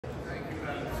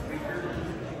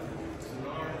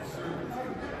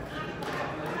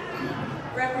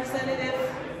Representative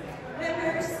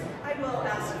members, I will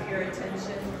ask for your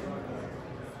attention.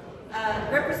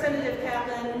 Representative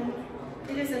Catlin,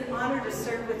 it is an honor to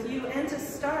serve with you and to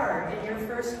star in your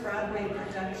first Broadway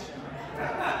production.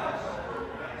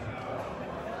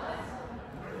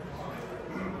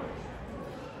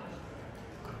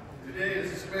 Today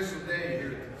is a special day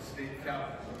here at the State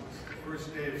Capitol. It's the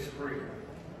first day of spring.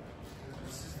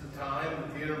 This is the time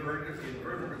that the invertebrates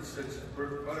such as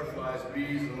butterflies,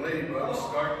 bees, and ladybugs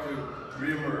start to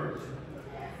reemerge.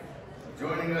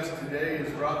 Joining us today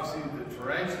is Rosie the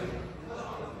tarantula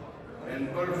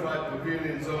and Butterfly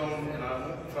Pavilion's own, and I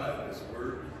won't try this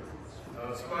word,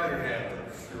 spider handler,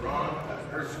 Duran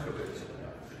and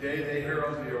Today they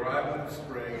herald the arrival of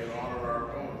spring and honor our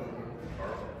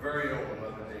very own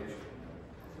Mother Nature.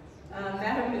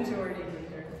 Madam Majority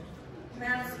Leader.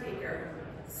 Madam Speaker,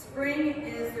 spring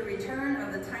is the return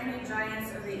of the tiny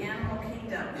giants of the animal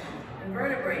kingdom,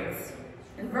 invertebrates.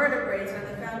 Invertebrates are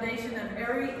the foundation of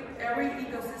every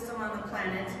ecosystem on the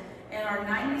planet and are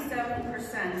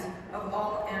 97% of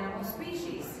all animal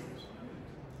species.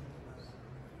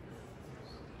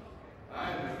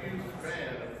 I'm a huge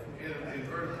fan of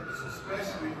invertebrates,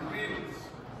 especially the beetles.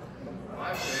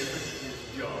 My favorite is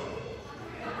John.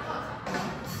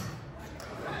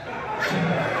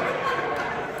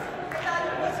 That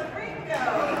was a Ringo.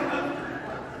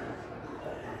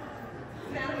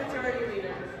 Madam Majority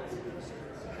Leader.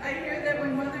 I hear that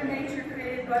when Mother Nature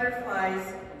created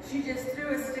butterflies, she just threw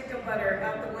a stick of butter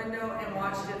out the window and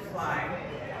watched it fly.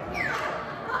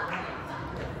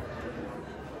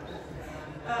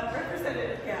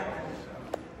 Representative Catlin.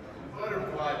 The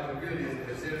Butterfly Pavilion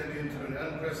has entered into an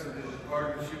unprecedented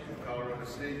partnership with Colorado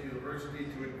State University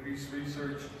to increase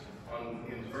research on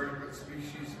invertebrate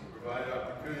species and provide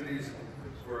opportunities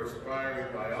for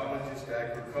aspiring biologists,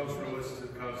 agriculturalists, and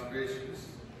conservationists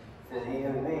for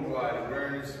more worldwide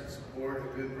awareness and support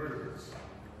of invertebrates.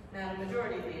 Madam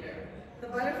Majority Leader. The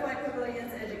Butterfly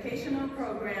Pavilion's educational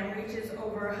program reaches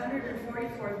over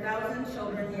 144,000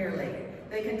 children yearly.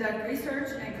 They conduct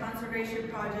research and conservation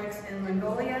projects in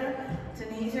Mongolia,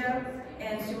 Tunisia,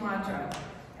 and Sumatra.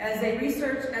 As the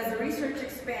research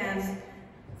expands,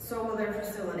 so will their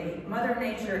facility. Mother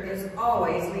Nature is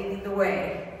always leading the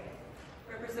way.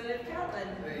 Representative Catlin.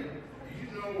 Hey, do you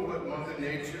know what Mother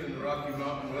Nature and the Rocky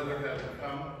Mountain weather have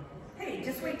become? Hey,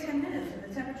 just wait 10 minutes and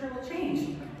the temperature will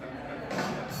change.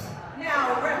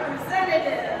 Now,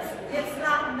 representatives, it's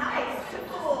not nice to